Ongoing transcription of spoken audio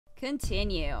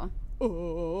Continue.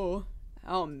 Oh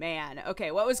man.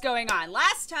 Okay, what was going on?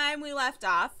 Last time we left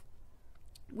off,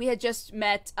 we had just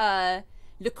met Le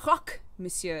Croque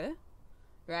Monsieur,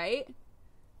 right?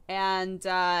 And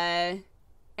then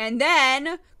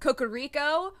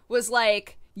Cocorico was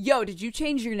like, yo, did you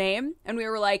change your name? And we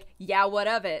were like, yeah, what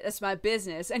of it? That's my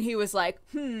business. And he was like,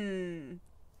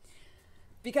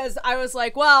 because I was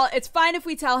like, well, it's fine if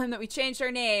we tell him that we changed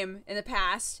our name in the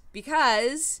past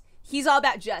because he's all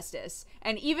about justice.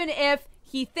 And even if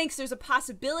he thinks there's a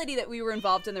possibility that we were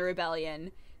involved in the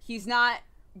rebellion, he's not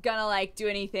gonna, like, do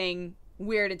anything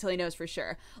weird until he knows for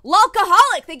sure.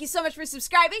 Lolcoholic, thank you so much for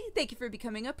subscribing. Thank you for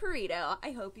becoming a burrito.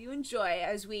 I hope you enjoy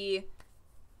as we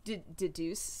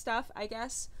deduce stuff, I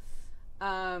guess.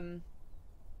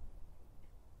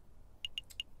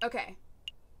 Okay.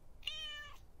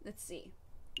 Let's see.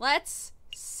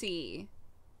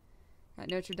 Got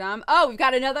Notre Dame. Oh, we've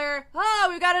got another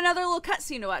little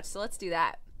cutscene to watch, so let's do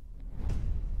that.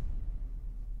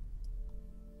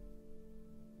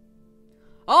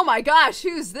 Oh my gosh,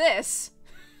 who's this?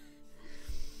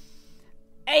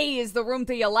 Hey, is the room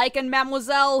to your liking,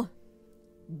 mademoiselle?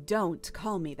 Don't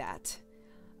call me that.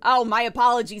 Oh, my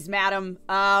apologies, madam.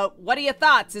 What are your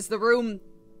thoughts? Is the room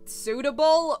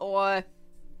suitable, or...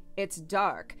 It's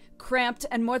dark, cramped,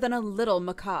 and more than a little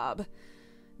macabre.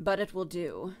 But it will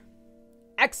do.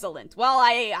 Excellent. Well,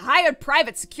 I hired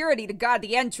private security to guard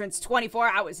the entrance 24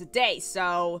 hours a day,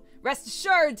 so rest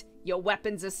assured, your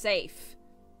weapons are safe.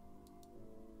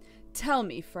 Tell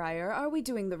me, Friar, are we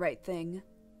doing the right thing?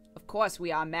 Of course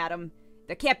we are, madam.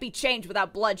 There can't be change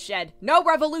without bloodshed. No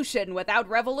revolution without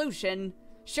revolution.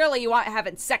 Surely you aren't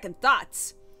having second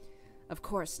thoughts. Of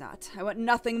course not. I want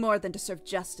nothing more than to serve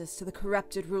justice to the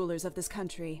corrupted rulers of this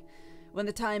country. When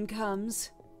the time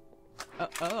comes...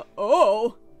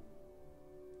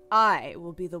 I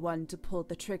will be the one to pull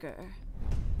the trigger.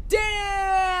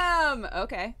 Damn!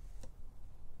 Okay.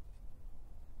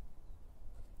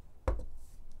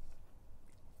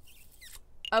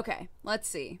 Okay, let's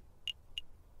see.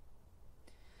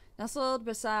 Nestled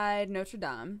beside Notre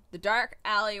Dame, the dark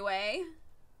alleyway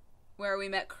where we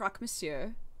met Croque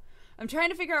Monsieur. I'm trying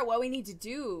to figure out what we need to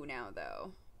do now,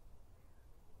 though.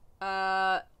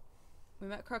 We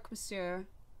met Croque Monsieur.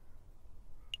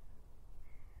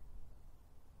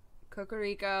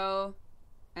 Cocorico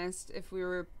asked if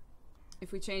we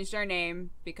changed our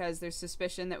name because there's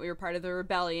suspicion that we were part of the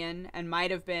rebellion and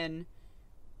might have been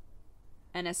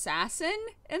an assassin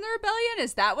in the rebellion?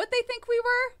 Is that what they think we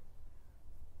were?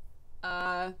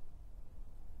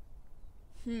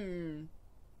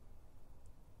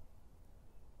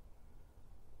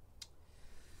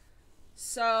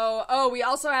 So, oh, we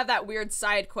also have that weird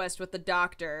side quest with the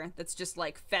doctor that's just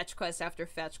like fetch quest after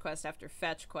fetch quest after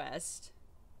fetch quest.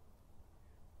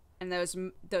 And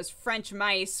those French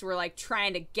mice were like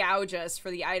trying to gouge us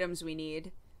for the items we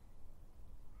need.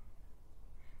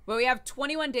 But we have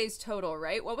 21 days total,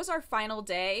 right? What was our final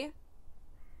day?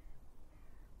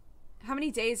 How many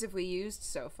days have we used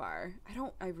so far?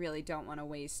 I really don't want to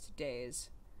waste days.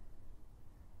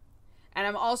 And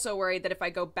I'm also worried that if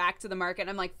I go back to the market and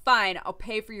I'm like, fine, I'll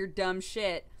pay for your dumb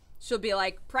shit, she'll be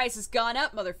like, price has gone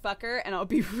up, motherfucker, and I'll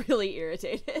be really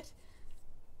irritated.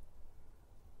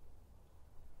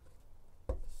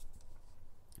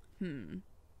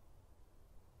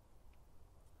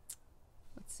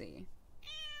 Let's see.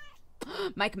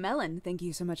 Mike Mellon, thank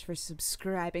you so much for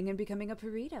subscribing and becoming a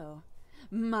burrito.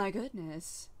 My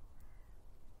goodness.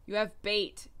 You have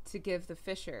bait to give the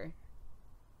fisher.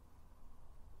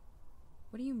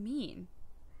 What do you mean?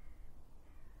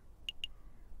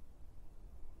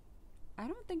 I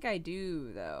don't think I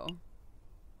do, though.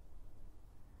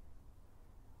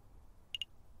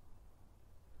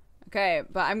 Okay,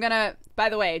 but I'm gonna... By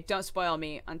the way, don't spoil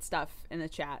me on stuff in the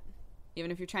chat.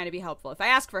 Even if you're trying to be helpful. If I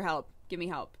ask for help, give me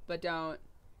help. But don't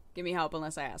give me help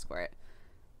unless I ask for it.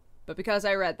 But because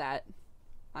I read that,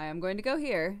 I am going to go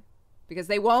here. Because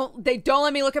they don't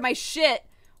let me look at my shit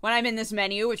when I'm in this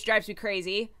menu, which drives me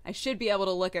crazy. I should be able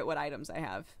to look at what items I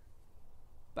have.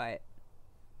 But...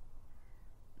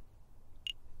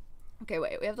 Okay,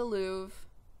 wait. We have the Louvre.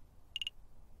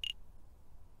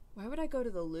 Why would I go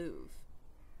to the Louvre?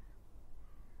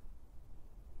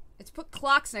 It's put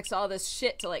clocks next to all this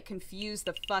shit to, like, confuse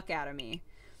the fuck out of me.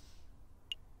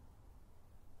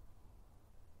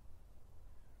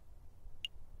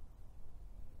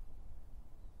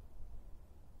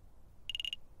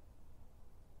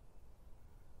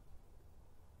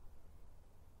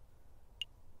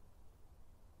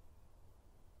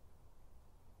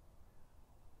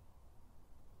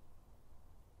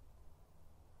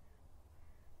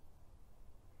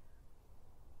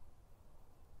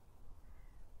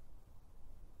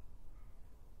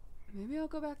 Maybe I'll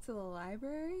go back to the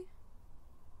library?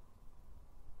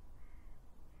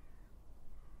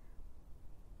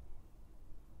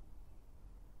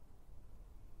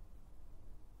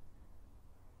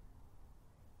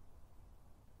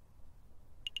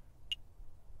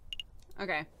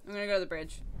 Okay, I'm gonna go to the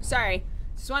bridge. Sorry,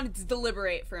 just wanted to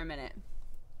deliberate for a minute.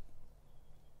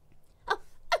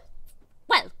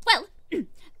 Well, the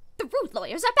rude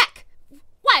lawyers are back.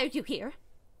 Why are you here?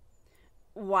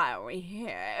 Why are we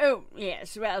here? Oh,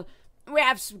 yes, well, we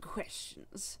have some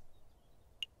questions.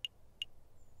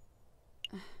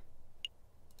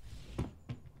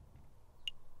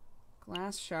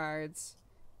 Glass shards,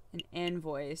 an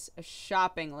invoice, a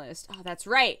shopping list. Oh, that's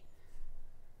right.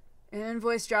 An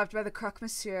invoice dropped by the Croque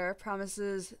Monsieur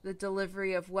promises the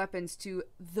delivery of weapons to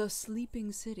the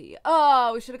Sleeping City.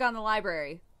 Oh, we should have gone to the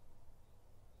library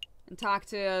and talked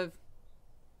to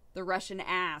the Russian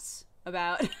ass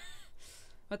about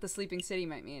what the Sleeping City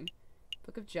might mean.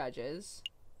 Book of Judges.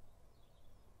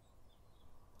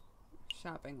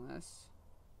 Shopping list.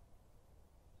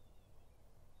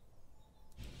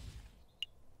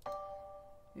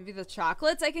 Maybe the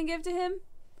chocolates I can give to him?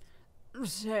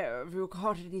 So, have you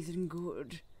caught anything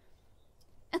good?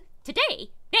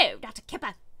 Today? No, Dr.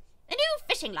 Kipper. The new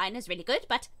fishing line is really good,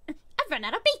 but I've run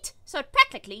out of bait, so it's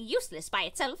practically useless by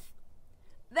itself.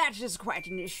 That is quite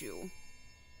an issue.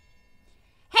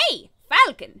 Hey,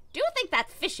 Falcon, do you think that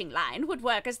fishing line would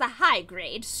work as the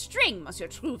high-grade string Monsieur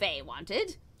Trouvé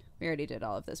wanted? We already did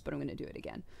all of this, but I'm going to do it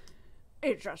again.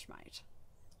 It just might.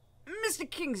 Mr.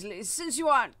 Kingsley, since you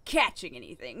aren't catching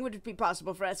anything, would it be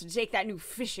possible for us to take that new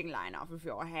fishing line off of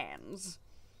your hands?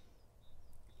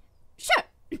 Sure.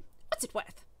 What's it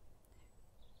worth?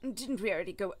 Didn't we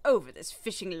already go over this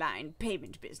fishing line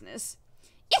payment business?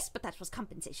 Yes, but that was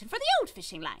compensation for the old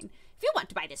fishing line. If you want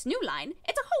to buy this new line,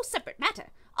 it's a whole separate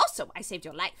matter. Also, I saved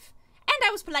your life. And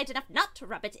I was polite enough not to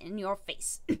rub it in your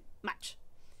face. Much.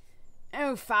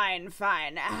 Oh, fine,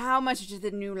 fine. How much did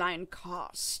the new line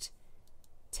cost?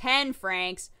 10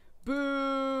 francs.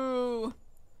 Boo!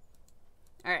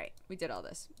 Alright, we did all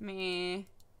this. Meh.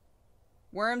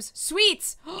 Worms.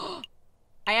 Sweets!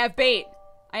 I have bait.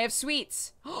 I have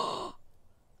sweets.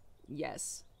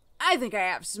 Yes. I think I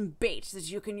have some bait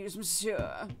that you can use,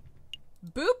 monsieur.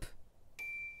 Boop?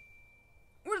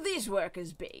 Will these work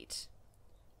as bait?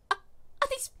 Are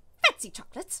these fancy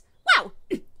chocolates? Wow!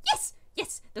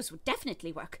 Yes, those would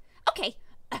definitely work. Okay,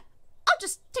 I'll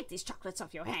just take these chocolates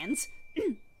off your hands.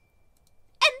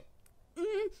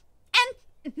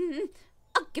 and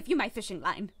I'll give you my fishing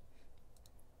line.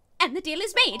 And the deal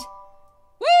is made.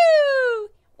 Woo!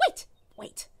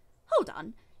 Wait. Hold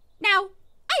on. Now,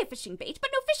 I have fishing bait,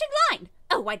 but no fishing line.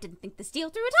 Oh, I didn't think this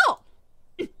deal through at all.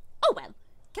 Oh, well.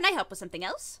 Can I help with something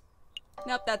else?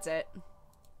 Nope, that's it.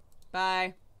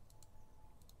 Bye.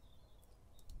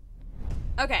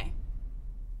 Okay.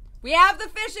 We have the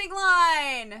fishing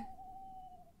line!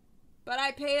 But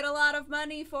I paid a lot of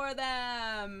money for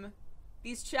them.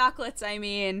 These chocolates, I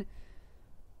mean.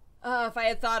 If I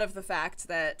had thought of the fact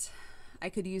that I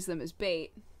could use them as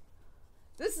bait.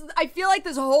 I feel like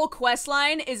this whole quest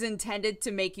line is intended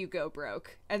to make you go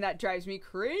broke. And that drives me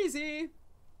crazy.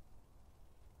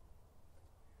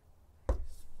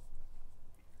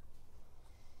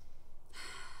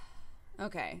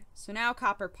 Okay, so now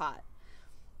copper pot.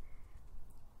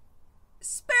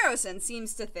 Sparrowson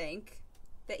seems to think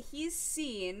that he's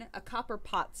seen a copper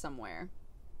pot somewhere.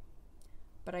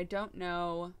 But I don't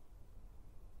know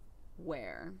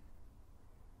where.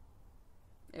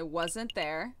 It wasn't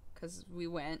there, because we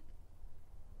went.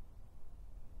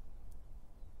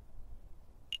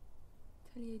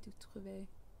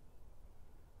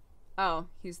 Oh,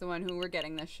 he's the one who we're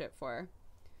getting this shit for.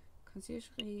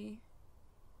 Conciergerie.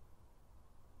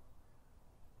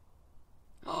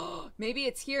 Oh, maybe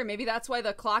it's here. Maybe that's why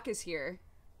the clock is here.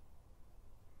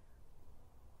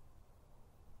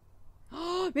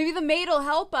 Oh, maybe the maid will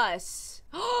help us.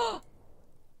 Oh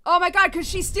my god, because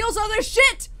she steals all their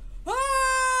shit!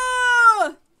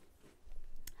 Oh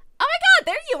my god,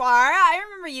 there you are. I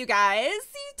remember you guys.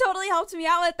 You totally helped me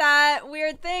out with that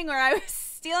weird thing where I was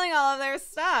stealing all of their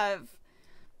stuff.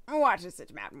 What is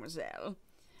it, mademoiselle?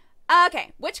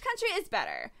 Okay, which country is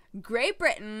better? Great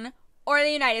Britain or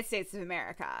the United States of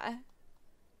America?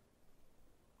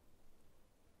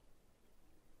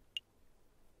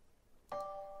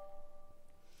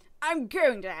 I'm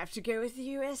going to have to go with the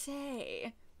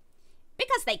USA.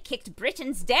 Because they kicked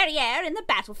Britain's derriere in the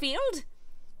battlefield?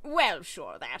 Well,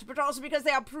 sure that, but also because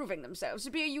they are proving themselves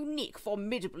to be a unique,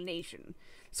 formidable nation.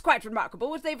 It's quite remarkable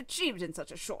what they've achieved in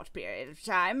such a short period of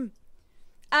time.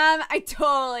 I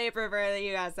totally prefer the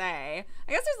USA.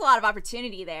 I guess there's a lot of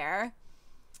opportunity there.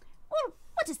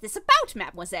 What is this about,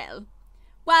 mademoiselle?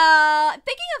 Well, I'm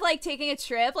thinking of, like, taking a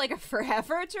trip, like a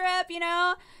forever trip, you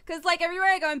know? Because, like,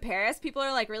 everywhere I go in Paris, people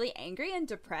are, like, really angry and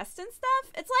depressed and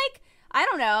stuff. It's like, I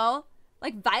don't know,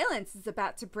 like, violence is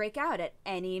about to break out at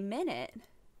any minute.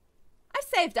 I've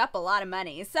saved up a lot of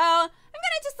money, so I'm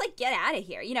gonna just, like, get out of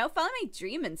here, you know? Follow my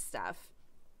dream and stuff.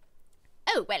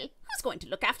 Oh, well, who's going to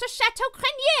look after Chateau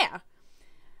Crenier?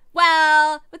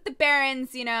 Well, with the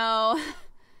barons, you know,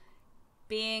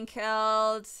 being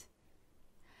killed,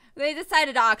 they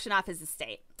decided to auction off his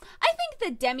estate. I think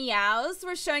the demi-ows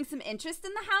were showing some interest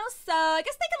in the house, so I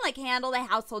guess they can, like, handle the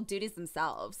household duties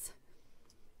themselves.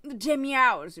 The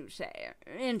demi-ows, you say?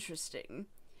 Interesting.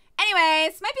 Anyway,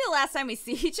 this might be the last time we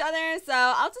see each other, so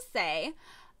I'll just say,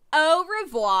 au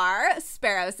revoir,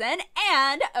 Sparrowson,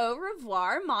 and au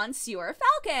revoir, Monsieur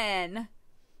Falcon.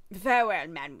 Farewell,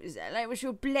 mademoiselle. I wish you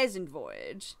a pleasant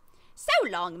voyage. So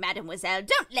long, mademoiselle.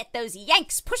 Don't let those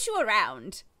Yanks push you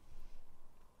around.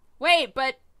 Wait,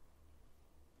 but...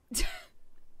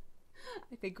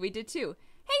 I think we did too.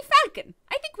 Hey, Falcon,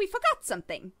 I think we forgot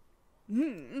something.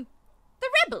 The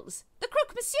rebels, the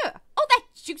croque monsieur, all that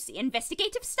juicy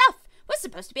investigative stuff. We're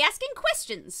supposed to be asking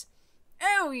questions.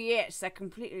 Oh, yes, that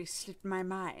completely slipped my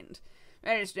mind.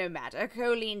 Well, it's no matter.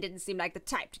 Colleen didn't seem like the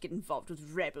type to get involved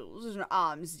with rebels and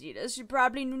arms dealers. She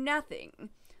probably knew nothing.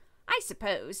 I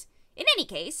suppose. In any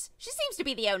case, she seems to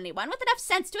be the only one with enough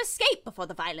sense to escape before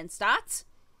the violence starts.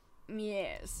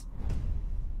 Yes.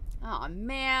 Aw,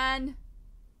 man.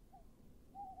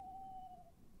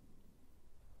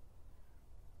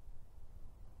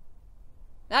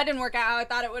 That didn't work out how I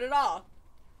thought it would at all.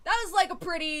 That was like a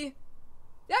pretty...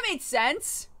 That made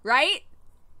sense, right?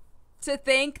 To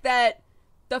think that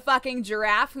the fucking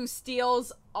giraffe who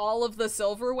steals all of the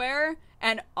silverware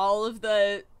and all of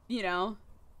the, you know,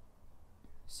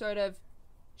 sort of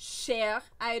cher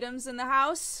items in the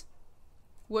house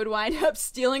would wind up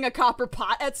stealing a copper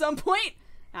pot at some point.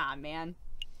 Ah, man.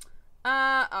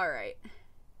 Alright.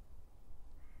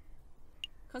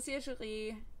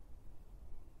 Conciergerie.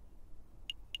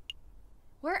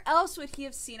 Where else would he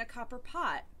have seen a copper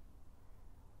pot?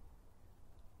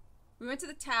 We went to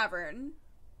the tavern.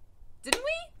 Didn't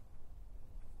we?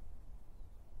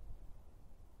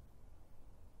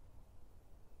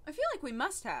 I feel like we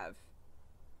must have.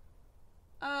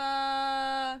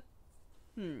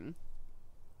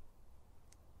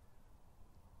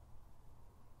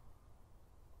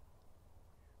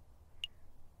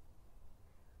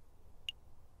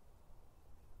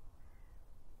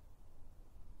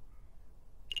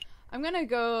 I'm gonna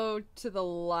go to the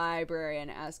library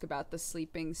and ask about the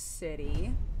Sleeping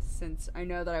City, since I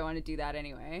know that I want to do that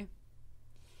anyway.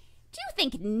 Do you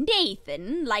think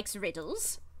Nathan likes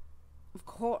riddles? Of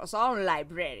course, all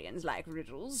librarians like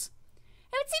riddles.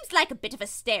 Oh, it seems like a bit of a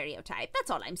stereotype,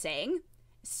 that's all I'm saying.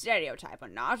 Stereotype or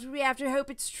not, we have to hope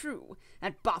it's true.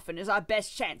 That Boffin is our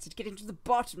best chance at getting to the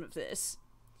bottom of this.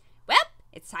 Well,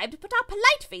 it's time to put our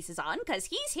polite faces on, 'cause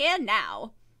he's here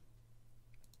now.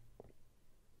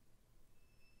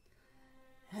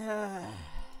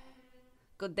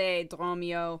 Good day,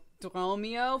 Dromio.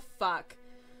 Dromio? Fuck.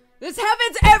 This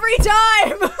happens every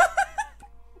time!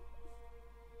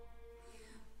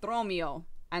 Dromio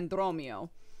and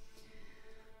Dromio.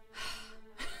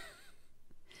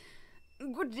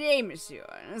 Good day, monsieur.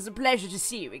 It's a pleasure to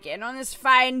see you again on this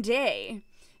fine day.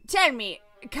 Tell me,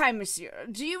 kind monsieur,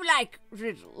 do you like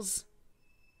riddles?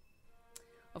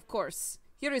 Of course.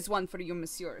 Here is one for you,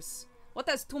 messieurs. What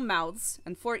has 2 mouths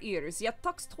and 4 ears, yet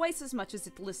talks twice as much as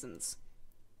it listens?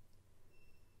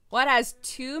 What has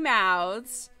 2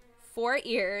 mouths, 4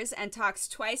 ears, and talks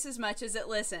twice as much as it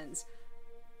listens?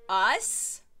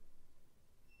 Us?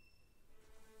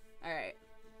 Alright.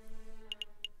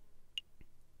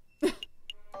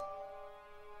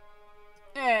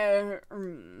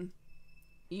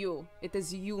 You. It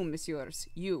is you, messieurs.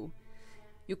 You.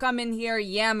 You come in here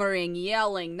yammering,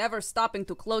 yelling, never stopping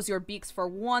to close your beaks for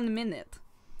 1 minute.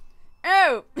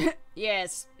 Oh,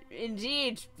 yes,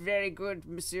 indeed. Very good,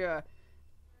 monsieur.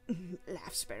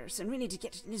 Laugh, Sparrowson. We need to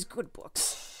get it in his good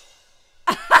books.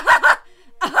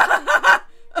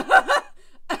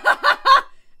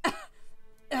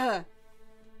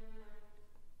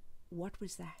 What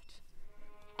was that?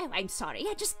 Oh, I'm sorry.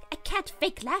 I can't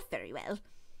fake laugh very well.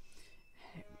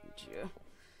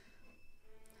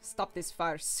 Stop this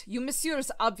farce. You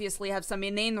messieurs obviously have some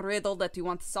inane riddle that you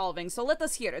want solving, so let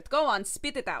us hear it. Go on,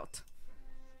 spit it out.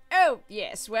 Oh,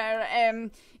 yes, well,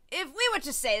 if we were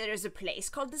to say there is a place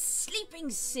called the Sleeping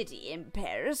City in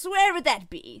Paris, where would that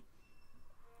be?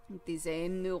 It is a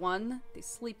new one. The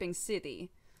Sleeping City.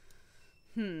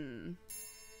 Oh,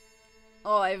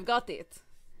 I've got it.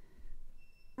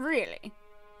 Really?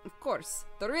 Of course,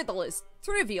 the riddle is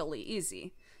trivially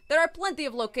easy. There are plenty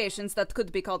of locations that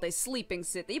could be called a sleeping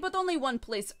city, but only one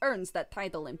place earns that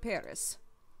title in Paris.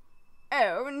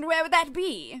 Oh, and where would that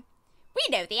be? We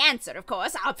know the answer, of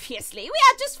course, obviously. We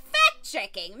are just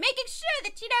fact-checking, making sure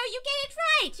that, you get it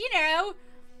right.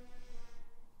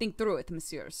 Think through it,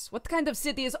 messieurs. What kind of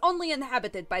city is only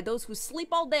inhabited by those who sleep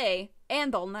all day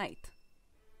and all night?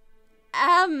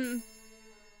 Oh,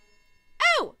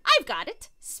 I've got it.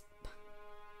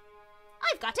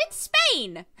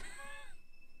 Spain.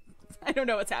 I don't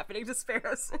know what's happening to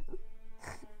Sparrows.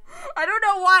 I don't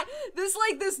know why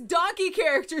this donkey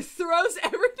character throws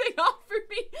everything off for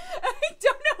me. I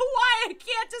don't know why I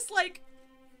can't just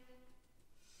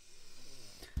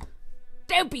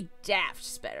Don't be daft,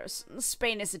 Sparrows.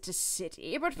 Spain isn't a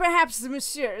city, but perhaps the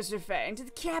monsieur is referring to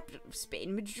the capital of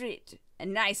Spain, Madrid. A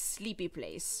nice, sleepy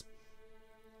place.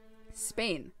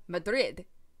 Spain, Madrid.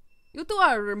 You two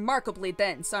are remarkably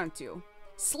dense, aren't you?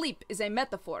 Sleep is a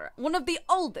metaphor, one of the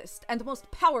oldest and most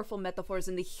powerful metaphors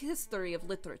in the history of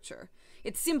literature.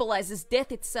 It symbolizes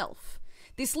death itself.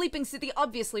 The sleeping city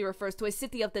obviously refers to a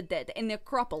city of the dead, a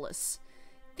necropolis.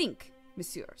 Think,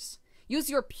 messieurs.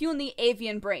 Use your puny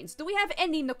avian brains. Do we have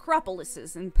any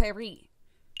necropolises in Paris?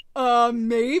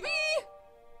 Maybe?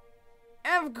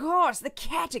 Of course, the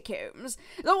catacombs.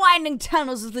 The winding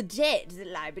tunnels of the dead that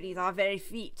lie beneath our very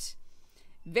feet.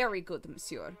 Very good,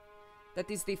 monsieur. That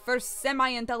is the first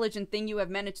semi-intelligent thing you have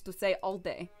managed to say all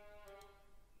day.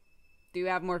 Do you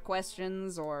have more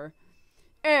questions, or...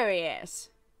 Oh, yes.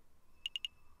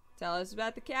 Tell us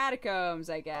about the catacombs,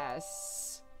 I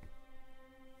guess.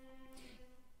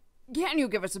 Can you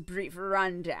give us a brief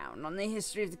rundown on the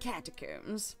history of the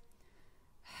catacombs?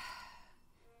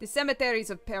 The cemeteries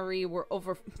of Paris were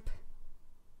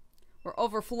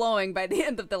overflowing by the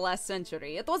end of the last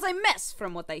century. It was a mess,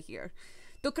 from what I hear.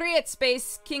 To create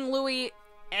space, King Louis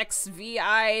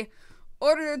XVI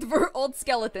ordered for old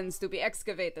skeletons to be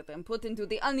excavated and put into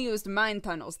the unused mine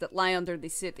tunnels that lie under the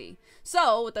city.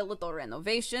 So, with a little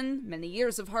renovation, many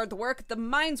years of hard work, the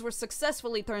mines were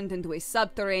successfully turned into a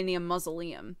subterranean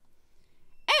mausoleum.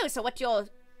 Oh, so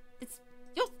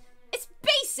it's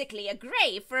basically a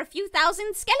grave for a few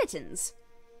thousand skeletons.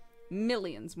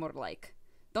 Millions, more like.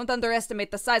 Don't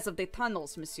underestimate the size of the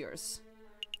tunnels, messieurs.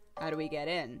 How do we get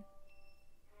in?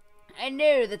 I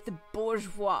know that the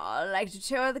bourgeois like to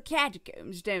tour the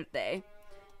catacombs, don't they?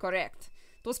 Correct.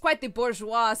 It was quite the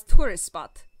bourgeois tourist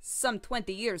spot some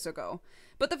 20 years ago.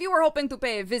 But if you were hoping to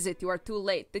pay a visit, you are too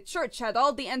late. The church had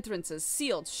all the entrances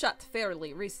sealed shut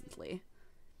fairly recently.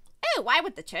 Oh, why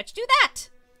would the church do that?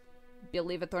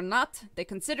 Believe it or not, they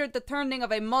considered the turning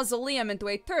of a mausoleum into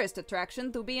a tourist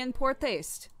attraction to be in poor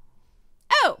taste.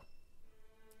 Oh,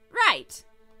 right.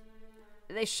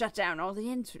 They shut down all the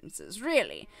entrances,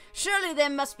 really? Surely there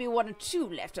must be one or two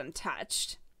left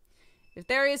untouched. If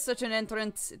there is such an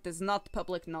entrance, it is not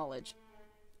public knowledge.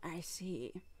 I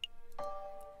see.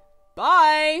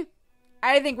 Bye!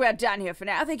 I think we're done here for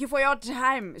now. Thank you for your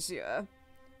time, monsieur.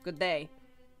 Good day.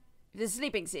 If the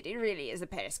sleeping city really is the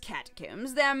Paris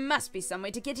catacombs, there must be some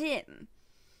way to get in.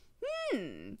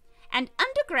 An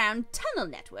underground tunnel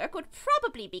network would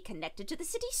probably be connected to the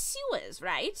city sewers,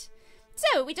 right?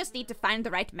 So we just need to find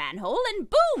the right manhole and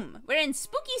boom! We're in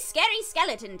spooky, scary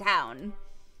skeleton town.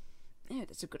 Oh,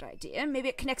 that's a good idea. Maybe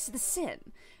it connects to the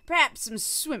Seine. Perhaps some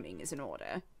swimming is in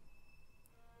order.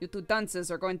 You two dunces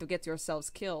are going to get yourselves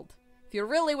killed. If you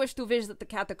really wish to visit the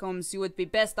catacombs, you would be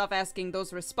best off asking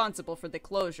those responsible for the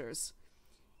closures.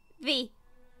 The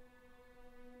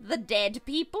dead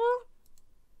people?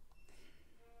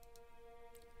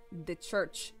 The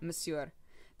church, monsieur.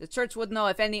 The church would know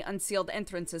if any unsealed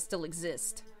entrances still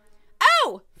exist.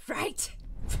 Oh! Right.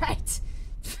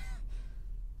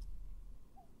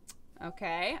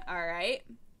 Okay, alright.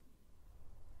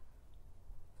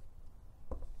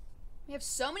 We have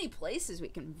so many places we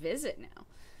can visit now.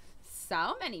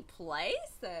 So many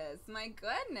places. My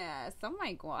goodness. Oh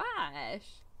my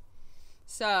gosh.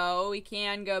 So we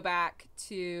can go back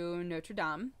to Notre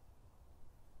Dame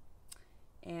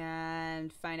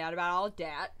and find out about all of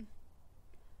that.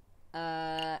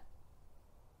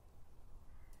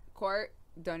 Court.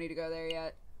 Don't need to go there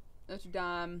yet. Notre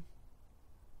Dame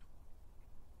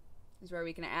is where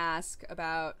we can ask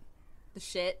about the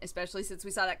shit, especially since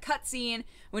we saw that cutscene.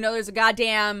 We know there's a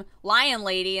goddamn lion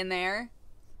lady in there.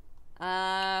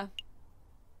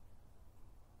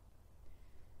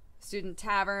 Student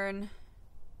tavern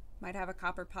might have a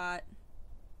copper pot.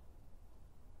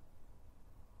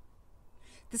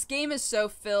 This game is so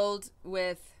filled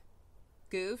with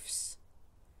goofs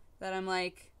that I'm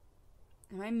like,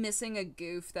 am I missing a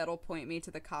goof that'll point me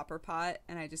to the copper pot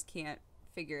and I just can't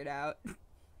figure it out?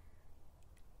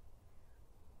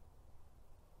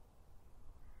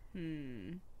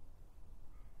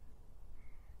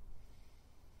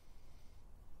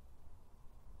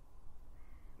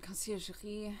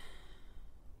 Conciergerie.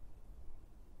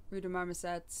 Rue de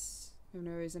Marmosets. We have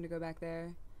no reason to go back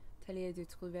there. Atelier du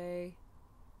Trouvé.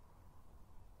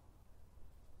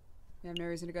 We have no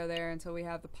reason to go there until we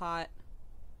have the pot.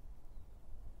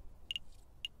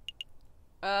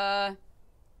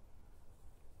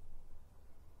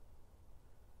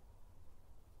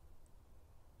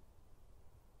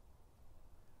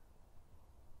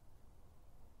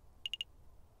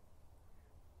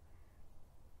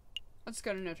 Let's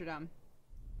go to Notre Dame.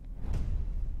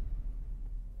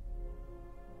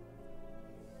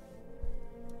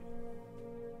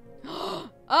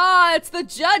 Ah, it's the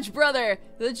judge, brother!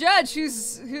 The judge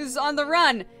who's on the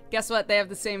run. Guess what? They have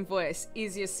the same voice.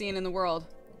 Easiest scene in the world.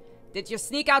 Did you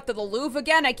sneak out to the Louvre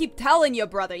again? I keep telling you,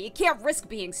 brother, you can't risk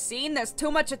being seen. There's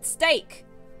too much at stake.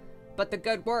 But the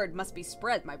good word must be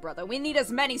spread, my brother. We need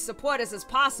as many supporters as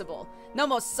possible. No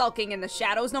more sulking in the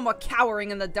shadows. No more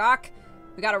cowering in the dark.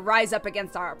 We gotta rise up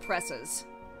against our oppressors.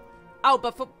 Oh,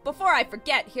 but before I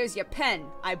forget, here's your pen.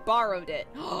 I borrowed it.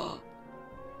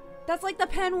 That's like the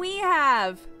pen we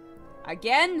have.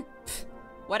 Again? Pfft,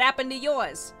 what happened to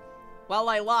yours? Well,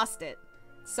 I lost it.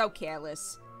 So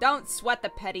careless. Don't sweat the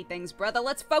petty things, brother.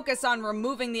 Let's focus on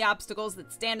removing the obstacles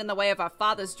that stand in the way of our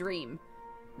father's dream.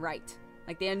 Right.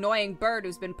 Like the annoying bird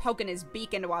who's been poking his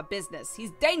beak into our business.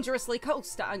 He's dangerously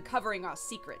close to uncovering our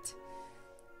secret.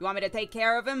 You want me to take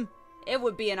care of him? It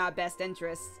would be in our best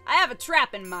interests. I have a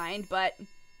trap in mind, but...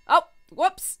 Oh,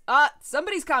 whoops.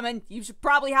 Somebody's coming. You should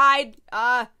probably hide.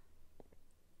 Ah,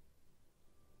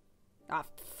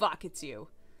 fuck, it's you.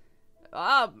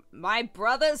 My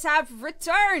brothers have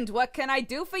returned. What can I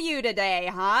do for you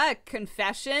today, huh?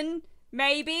 Confession,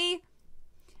 maybe?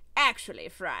 Actually,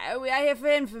 Friar, I have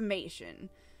information.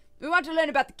 We want to learn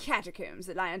about the catacombs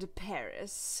that lie under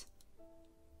Paris.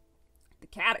 The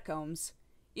catacombs?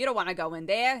 You don't want to go in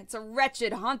there. It's a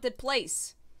wretched, haunted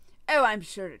place. Oh, I'm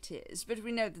sure it is, but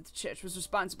we know that the church was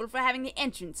responsible for having the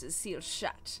entrances sealed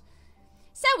shut.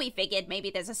 So we figured maybe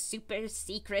there's a super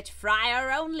secret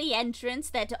friar-only entrance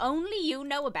that only you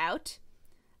know about.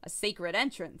 A secret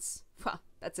entrance? Well,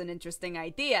 that's an interesting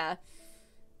idea.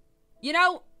 You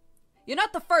know, you're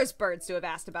not the first birds to have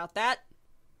asked about that.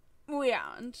 We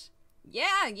aren't.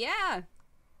 Yeah.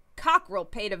 Cockerel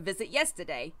paid a visit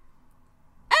yesterday.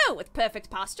 Oh, with perfect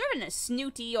posture and a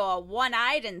snooty or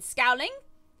one-eyed and scowling?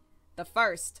 The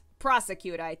first.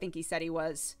 Prosecutor, I think he said he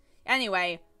was.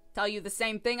 Anyway, tell you the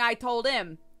same thing I told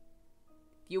him.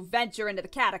 If you venture into the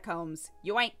catacombs,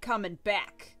 you ain't coming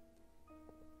back.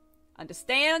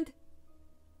 Understand?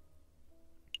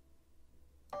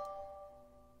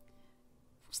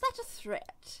 Was that a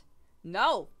threat?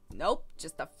 No. Nope.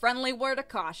 Just a friendly word of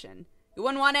caution. You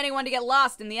wouldn't want anyone to get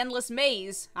lost in the endless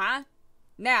maze, huh?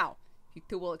 Now, if you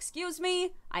two will excuse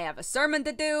me, I have a sermon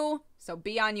to do, so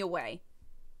be on your way.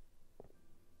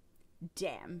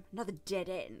 Damn, another dead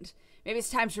end. Maybe it's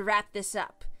time to wrap this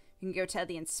up. We can go tell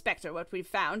the inspector what we've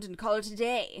found and call it a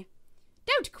day.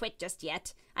 Don't quit just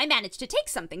yet. I managed to take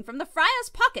something from the friar's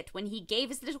pocket when he gave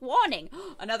his little warning.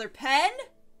 Another pen?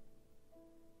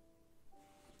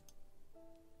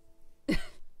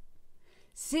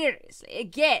 Seriously,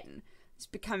 again. It's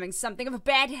becoming something of a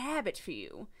bad habit for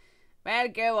you. Well,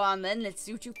 go on then, let's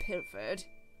see what you pilfered.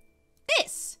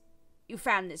 This! You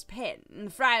found this pen in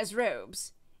the friar's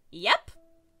robes. Yep.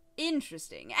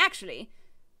 Interesting. Actually,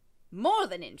 more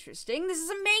than interesting, this is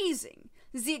amazing.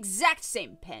 This is the exact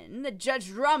same pen that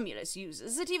Judge Romulus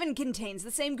uses. It even contains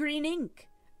the same green ink.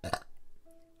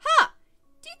 Huh.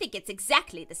 Do you think it's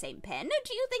exactly the same pen, or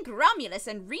do you think Romulus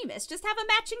and Remus just have a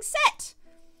matching set?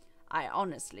 I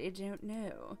honestly don't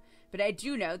know. But I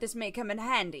do know this may come in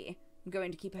handy. I'm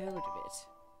going to keep hold of it.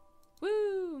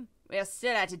 Woo! We're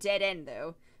still at a dead end,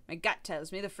 though. My gut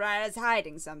tells me the friar is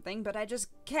hiding something, but I just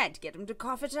can't get him to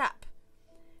cough it up.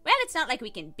 Well, it's not like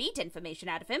we can beat information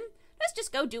out of him. Let's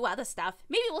just go do other stuff.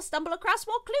 Maybe we'll stumble across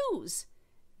more clues.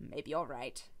 Maybe you're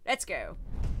right. Let's go.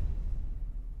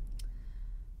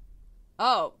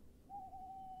 Oh.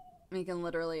 We can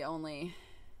literally only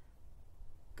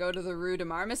go to the Rue de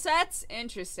Marmosets?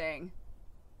 Interesting.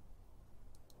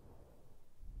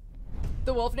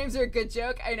 The wolf names are a good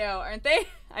joke. I know, aren't they?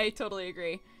 I totally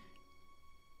agree.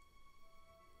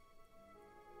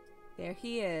 There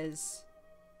he is.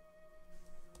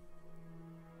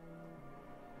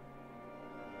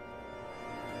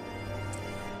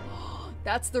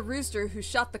 That's the rooster who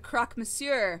shot the croque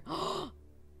monsieur.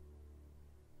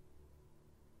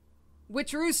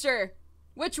 Which rooster?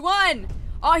 Which one?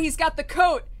 Oh, he's got the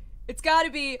coat. It's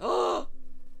gotta be.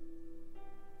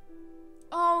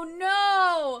 Oh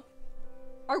no!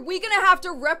 Are we gonna have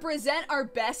to represent our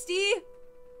bestie?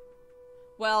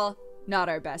 Well, not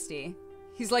our bestie.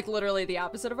 He's like literally the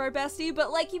opposite of our bestie,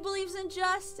 but like he believes in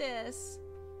justice.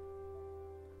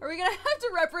 Are we gonna have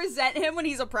to represent him when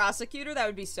he's a prosecutor? That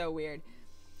would be so weird.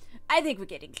 I think we're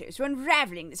getting close to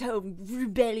unraveling this whole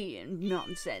rebellion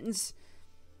nonsense.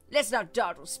 Let's not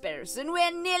dawdle, Sparrowson.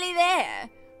 We're nearly there.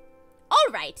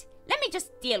 All right, let me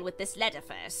just deal with this letter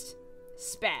first.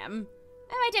 Spam?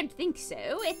 Oh, I don't think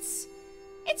so. It's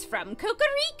from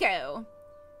Cocorico.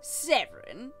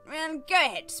 Severin? Well, go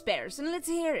ahead, Sparrowson. Let's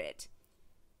hear it.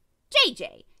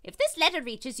 JJ, if this letter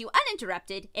reaches you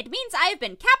uninterrupted, it means I have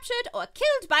been captured or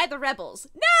killed by the rebels.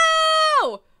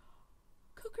 No!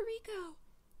 Cocorico.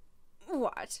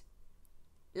 What?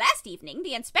 Last evening,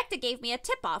 the inspector gave me a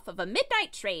tip-off of a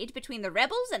midnight trade between the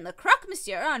rebels and the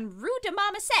croque-monsieur on Rue de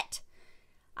Marmoset.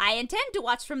 I intend to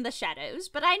watch from the shadows,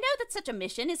 but I know that such a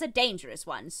mission is a dangerous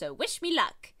one, so wish me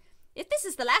luck. If this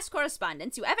is the last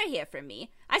correspondence you ever hear from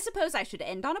me, I suppose I should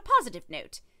end on a positive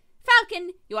note.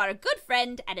 Falcon, you are a good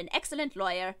friend and an excellent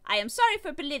lawyer. I am sorry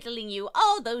for belittling you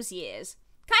all those years.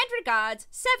 Kind regards,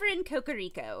 Severin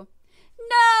Cocorico.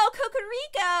 No,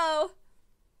 Cocorico!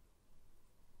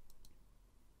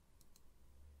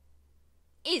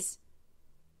 Is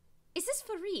this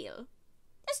for real?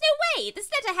 There's no way! This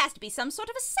letter has to be some sort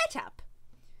of a setup.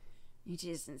 It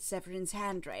isn't Severin's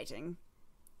handwriting.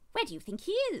 Where do you think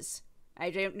he is? I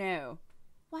don't know.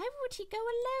 Why would he go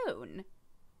alone?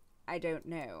 I don't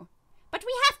know. But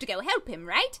we have to go help him,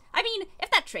 right? I mean,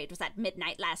 if that trade was at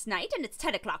midnight last night and it's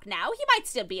 10 o'clock now, he might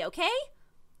still be okay.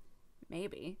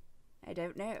 Maybe. I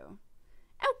don't know.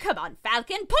 Oh, come on,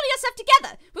 Falcon. Pull yourself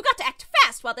together. We've got to act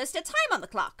fast while there's still time on the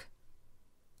clock.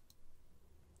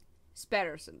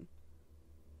 Sparrowson,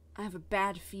 I have a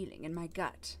bad feeling in my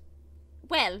gut.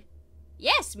 Well,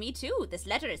 yes, me too. This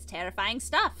letter is terrifying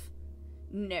stuff.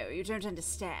 No, you don't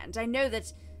understand. I know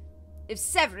that if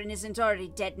Severin isn't already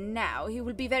dead now, he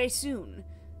will be very soon.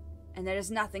 And there is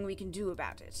nothing we can do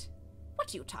about it.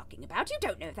 What are you talking about? You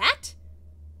don't know that.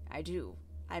 I do.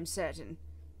 I'm certain.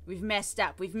 We've messed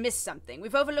up. We've missed something.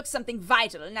 We've overlooked something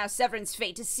vital, and now Severin's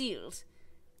fate is sealed.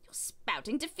 You're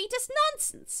spouting defeatist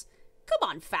nonsense. Come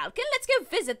on, Falcon. Let's go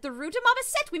visit the Rue de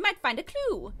Marmoset. We might find a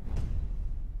clue.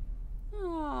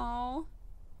 Oh,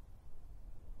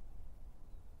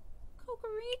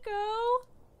 Cocorico.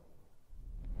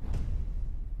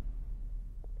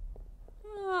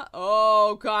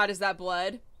 Oh, God, is that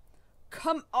blood?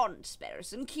 Come on,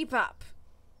 Sparrowson, keep up.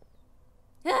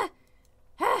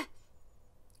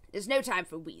 There's no time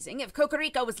for wheezing. If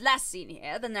Cocorico was last seen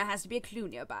here, then there has to be a clue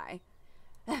nearby.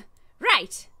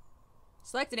 Right.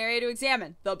 Select an area to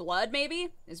examine. The blood, maybe?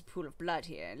 There's a pool of blood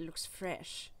here, and it looks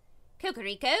fresh.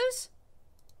 Cocorico's?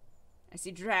 I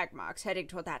see drag marks heading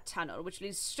toward that tunnel, which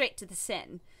leads straight to the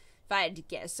Seine. If I had to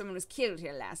guess, someone was killed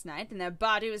here last night, and their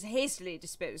body was hastily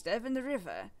disposed of in the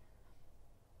river.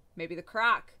 Maybe the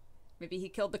croc. Maybe he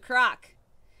killed the croc.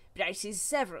 But I see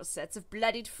several sets of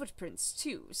bloodied footprints,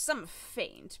 too. Some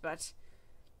faint, but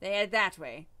they head that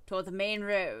way, toward the main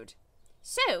road.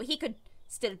 So he could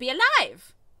still be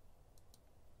alive.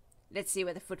 Let's see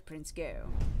where the footprints go.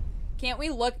 Can't we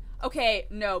look? Okay,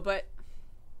 no, but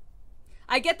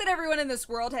I get that everyone in this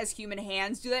world has human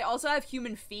hands. Do they also have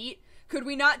human feet? Could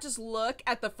we not just look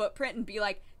at the footprint and be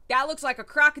like, that looks like a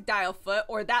crocodile foot,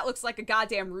 or that looks like a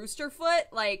goddamn rooster foot?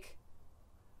 Like,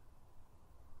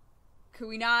 could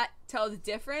we not tell the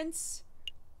difference?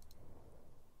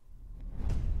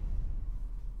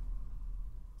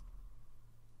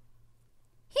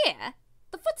 Here,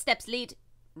 the footsteps lead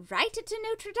right into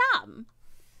Notre Dame.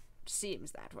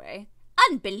 Seems that way.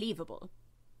 Unbelievable.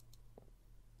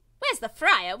 Where's the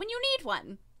friar when you need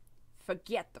one?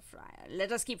 Forget the friar.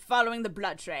 Let us keep following the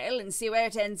blood trail and see where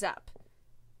it ends up.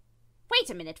 Wait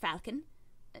a minute, Falcon.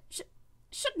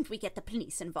 Shouldn't we get the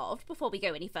police involved before we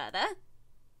go any further?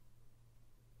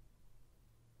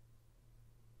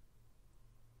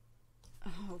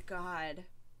 Oh, God.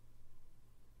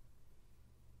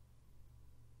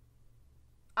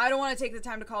 I don't want to take the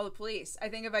time to call the police. I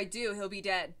think if I do, he'll be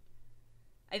dead.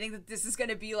 I think that this is going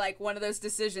to be like one of those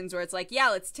decisions where it's like, yeah,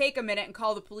 let's take a minute and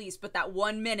call the police, but that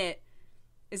 1 minute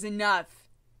is enough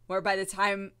where by the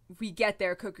time we get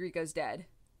there, Cocorico's dead.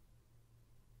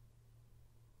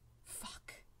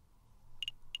 Fuck.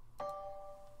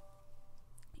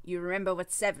 You remember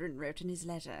what Severin wrote in his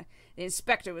letter. The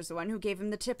inspector was the one who gave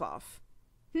him the tip-off.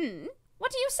 What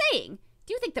are you saying?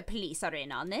 Do you think the police are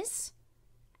in on this?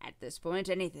 At this point,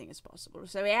 anything is possible,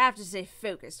 so we have to stay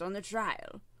focused on the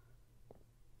trial.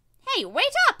 Hey,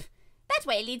 wait up! That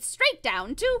way leads straight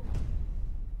down to...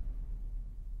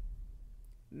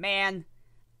 Man,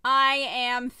 I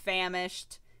am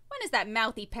famished. When is that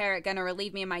mouthy parrot gonna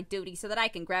relieve me of my duty so that I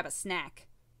can grab a snack?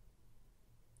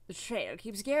 The trail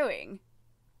keeps going.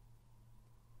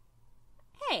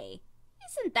 Hey,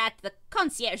 isn't that the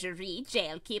conciergerie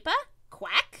jailkeeper?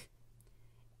 Quack?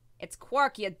 It's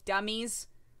Quark, you dummies.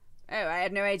 Oh, I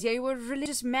had no idea you were a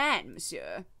religious man,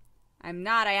 monsieur. I'm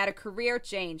not. I had a career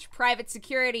change. Private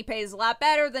security pays a lot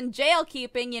better than jail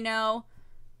keeping, you know.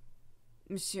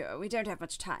 Monsieur, we don't have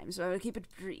much time, so I will keep it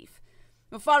brief.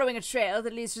 We're following a trail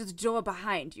that leads to the door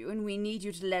behind you, and we need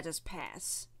you to let us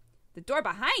pass. The door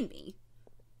behind me?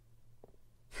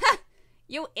 Ha!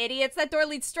 You idiots! That door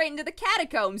leads straight into the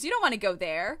catacombs. You don't want to go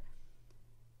there.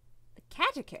 The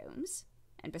catacombs?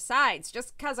 And besides,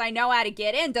 just because I know how to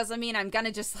get in doesn't mean I'm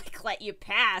gonna just, let you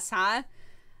pass, huh?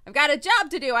 I've got a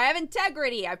job to do. I have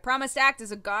integrity. I promised to act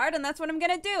as a guard, and that's what I'm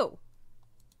gonna do.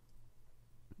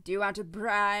 Do you want to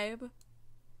bribe?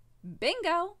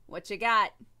 Bingo! What you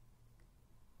got?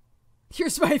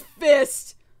 Here's my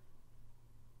fist!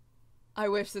 I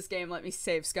wish this game let me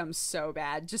save scum so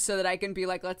bad, just so that I can be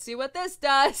like, let's see what this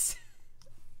does.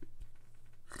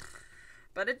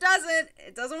 But it doesn't.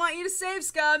 It doesn't want you to save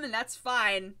scum, and that's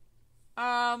fine.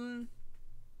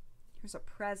 Here's a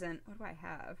present. What do I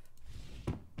have?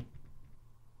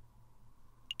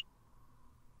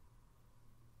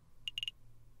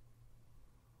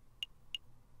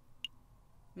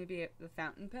 Maybe the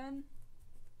fountain pen?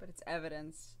 But it's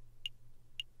evidence.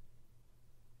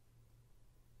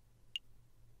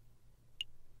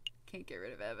 Can't get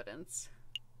rid of evidence.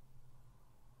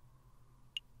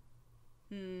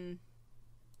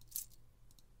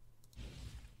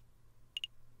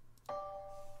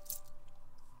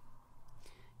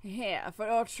 Here, for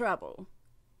your trouble.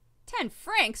 10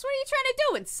 francs? What are you trying to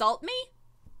do, insult me?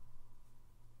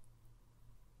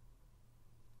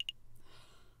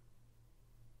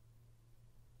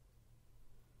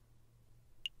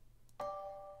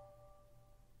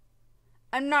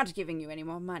 I'm not giving you any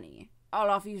more money. I'll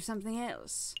offer you something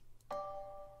else.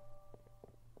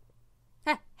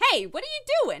 Hey, what are you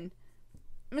doing?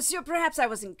 Monsieur, perhaps I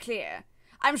wasn't clear.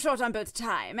 I'm short on both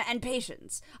time and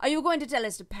patience. Are you going to tell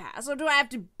us to pass, or do I have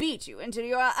to beat you until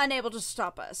you are unable to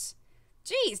stop us?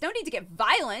 Geez, no need to get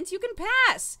violent. You can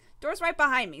pass. Door's right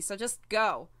behind me, so just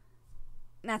go.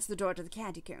 That's the door to the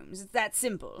catacombs. It's that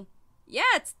simple. Yeah,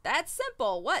 it's that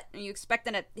simple. What? Are you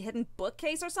expecting a hidden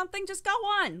bookcase or something? Just go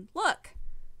on. Look.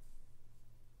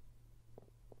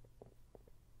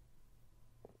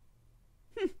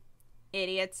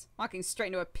 Idiots. Walking straight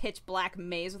into a pitch-black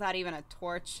maze without even a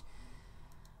torch.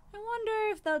 I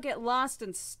wonder if they'll get lost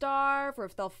and starve, or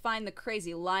if they'll find the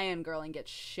crazy lion girl and get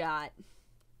shot.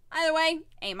 Either way,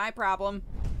 ain't my problem.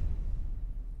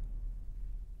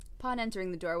 Upon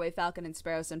entering the doorway, Falcon and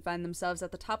Sparrowson find themselves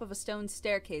at the top of a stone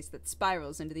staircase that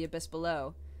spirals into the abyss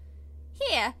below.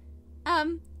 Here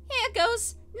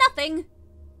goes nothing.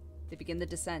 They begin the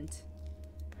descent.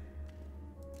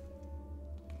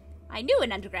 I knew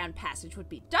an underground passage would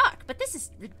be dark, but this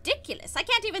is ridiculous. I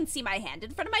can't even see my hand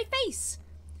in front of my face.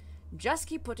 Just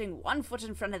keep putting one foot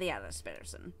in front of the other,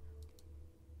 Sparrowson.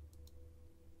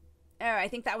 Oh, I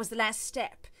think that was the last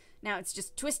step. Now it's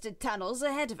just twisted tunnels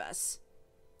ahead of us.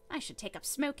 I should take up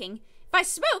smoking. If I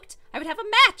smoked, I would have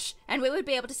a match, and we would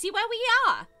be able to see where we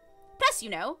are. Plus, you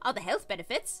know, all the health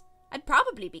benefits. I'd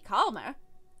probably be calmer.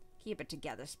 Keep it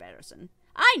together, Sparrowson.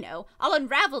 I know. I'll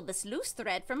unravel this loose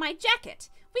thread from my jacket.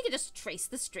 We could just trace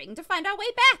the string to find our way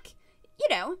back. You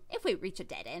know, if we reach a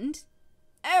dead end.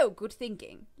 Oh, good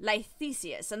thinking. Like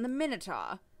Theseus and the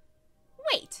Minotaur.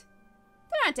 Wait.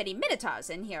 There aren't any minotaurs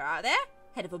in here, are there?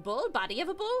 Head of a bull, body of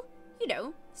a bull? You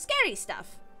know, scary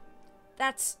stuff.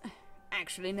 That's...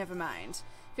 Actually, never mind.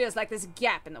 Feels like there's a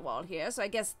gap in the wall here, so I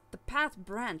guess the path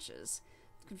branches.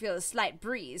 You can feel a slight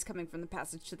breeze coming from the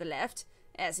passage to the left.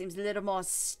 It seems a little more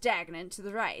stagnant to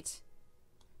the right.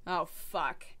 Oh,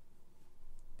 fuck.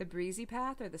 The breezy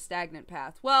path or the stagnant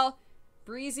path? Well,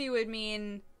 breezy would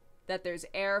mean that there's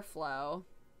airflow.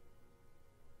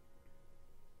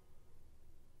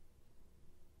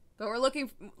 But we're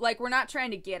looking, we're not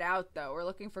trying to get out, though. We're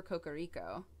looking for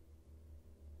Cocorico.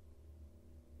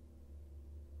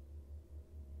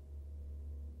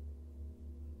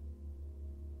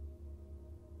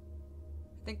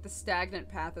 I think the stagnant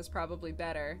path is probably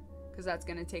better, because that's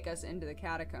going to take us into the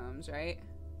catacombs, right?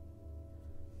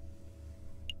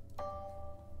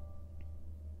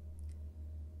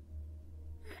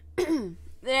 The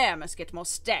air must get more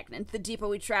stagnant the deeper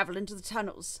we travel into the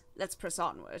tunnels. Let's press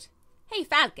onward. Hey,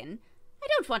 Falcon, I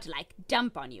don't want to,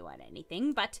 dump on you or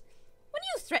anything, but when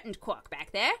you threatened Quark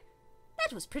back there,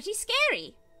 that was pretty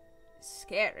scary.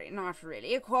 Scary? Not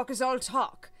really. Quark is all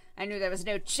talk. I knew there was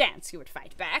no chance you would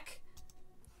fight back.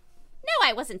 No,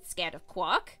 I wasn't scared of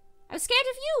Quark. I was scared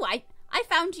of you. I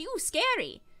found you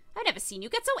scary. I've never seen you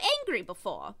get so angry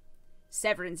before.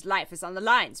 Severin's life is on the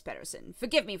line, Sparrowson.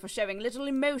 Forgive me for showing little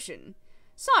emotion.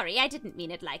 Sorry, I didn't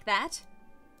mean it like that.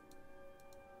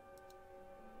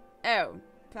 Oh,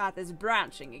 path is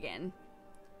branching again.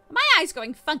 Are my eyes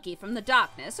going funky from the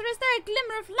darkness, or is there a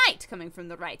glimmer of light coming from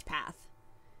the right path?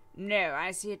 No,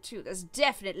 I see it too. There's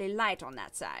definitely light on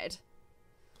that side.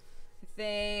 I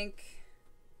think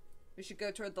we should go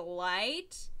toward the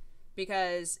light,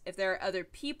 because if there are other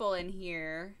people in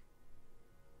here,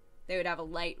 they would have a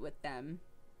light with them,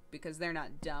 because they're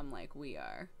not dumb like we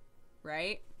are,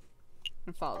 right?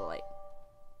 And follow the light.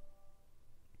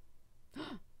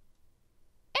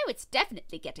 Oh, it's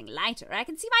definitely getting lighter. I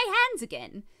can see my hands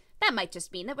again. That might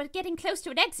just mean that we're getting close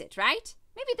to an exit, right?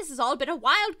 Maybe this has all been a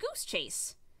wild goose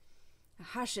chase.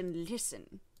 Hush and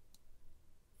listen.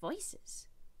 Voices.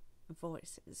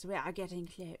 Voices. We are getting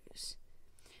close.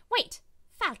 Wait,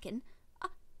 Falcon.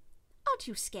 Aren't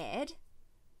you scared?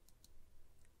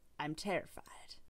 I'm terrified.